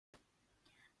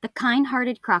The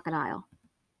Kindhearted Crocodile.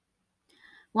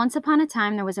 Once upon a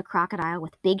time there was a crocodile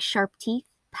with big sharp teeth,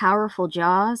 powerful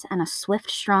jaws, and a swift,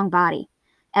 strong body.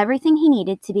 Everything he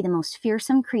needed to be the most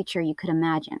fearsome creature you could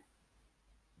imagine.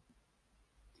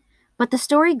 But the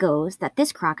story goes that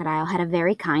this crocodile had a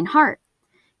very kind heart.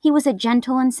 He was a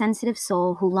gentle and sensitive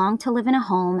soul who longed to live in a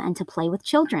home and to play with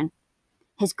children.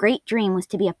 His great dream was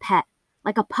to be a pet,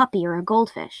 like a puppy or a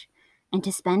goldfish, and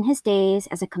to spend his days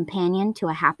as a companion to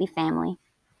a happy family.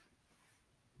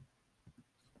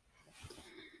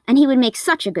 And he would make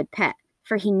such a good pet,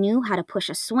 for he knew how to push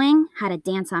a swing, how to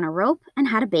dance on a rope, and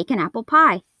how to bake an apple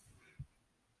pie.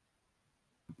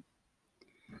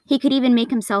 He could even make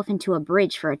himself into a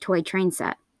bridge for a toy train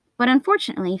set. But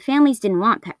unfortunately, families didn't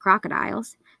want pet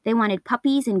crocodiles. They wanted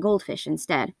puppies and goldfish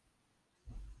instead.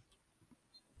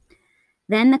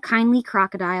 Then the kindly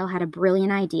crocodile had a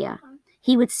brilliant idea.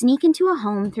 He would sneak into a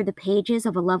home through the pages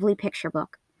of a lovely picture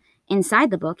book. Inside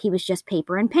the book, he was just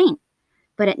paper and paint.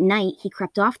 But at night, he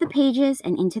crept off the pages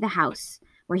and into the house,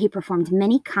 where he performed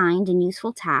many kind and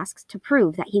useful tasks to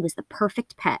prove that he was the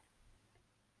perfect pet.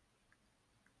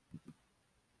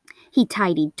 He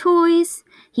tidied toys,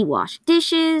 he washed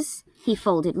dishes, he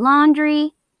folded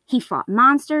laundry, he fought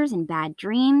monsters and bad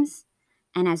dreams,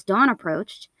 and as dawn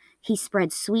approached, he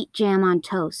spread sweet jam on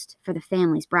toast for the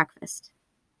family's breakfast.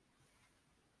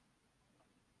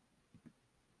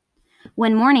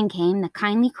 When morning came, the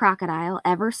kindly crocodile,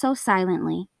 ever so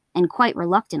silently and quite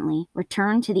reluctantly,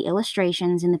 returned to the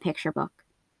illustrations in the picture book.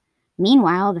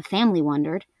 Meanwhile, the family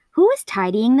wondered, who is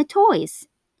tidying the toys?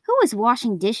 Who is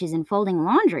washing dishes and folding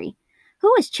laundry?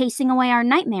 Who is chasing away our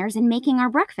nightmares and making our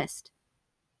breakfast?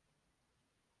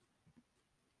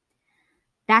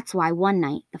 That's why one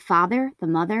night, the father, the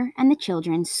mother, and the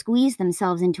children squeezed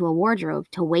themselves into a wardrobe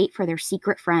to wait for their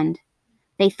secret friend.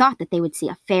 They thought that they would see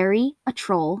a fairy, a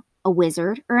troll, a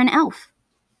wizard, or an elf.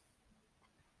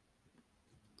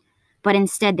 But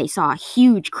instead they saw a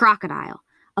huge crocodile,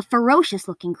 a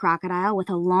ferocious-looking crocodile with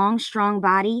a long, strong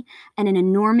body and an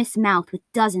enormous mouth with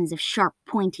dozens of sharp,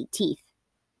 pointy teeth.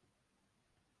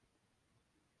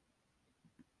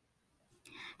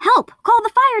 "Help! Call the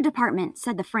fire department,"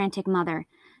 said the frantic mother.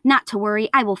 "Not to worry,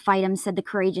 I will fight him," said the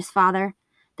courageous father.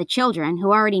 The children,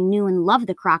 who already knew and loved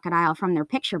the crocodile from their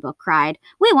picture book, cried,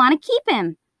 "We want to keep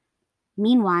him!"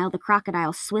 Meanwhile, the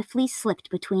crocodile swiftly slipped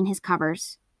between his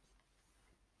covers.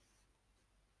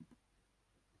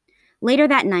 Later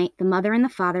that night, the mother and the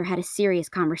father had a serious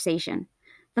conversation.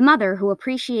 The mother, who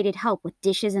appreciated help with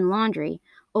dishes and laundry,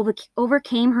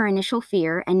 overcame her initial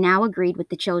fear and now agreed with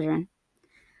the children.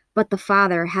 But the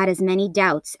father had as many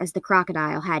doubts as the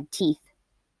crocodile had teeth.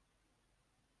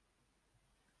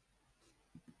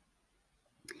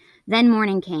 Then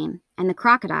morning came, and the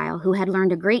crocodile, who had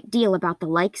learned a great deal about the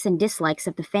likes and dislikes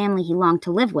of the family he longed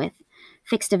to live with,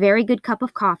 fixed a very good cup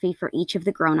of coffee for each of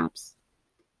the grown-ups.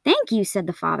 "Thank you," said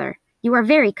the father. "You are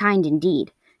very kind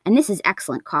indeed, and this is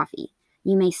excellent coffee.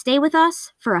 You may stay with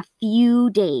us for a few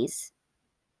days."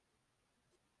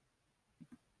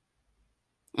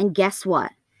 And guess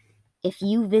what? If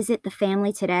you visit the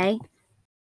family today,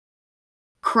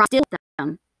 still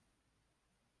them.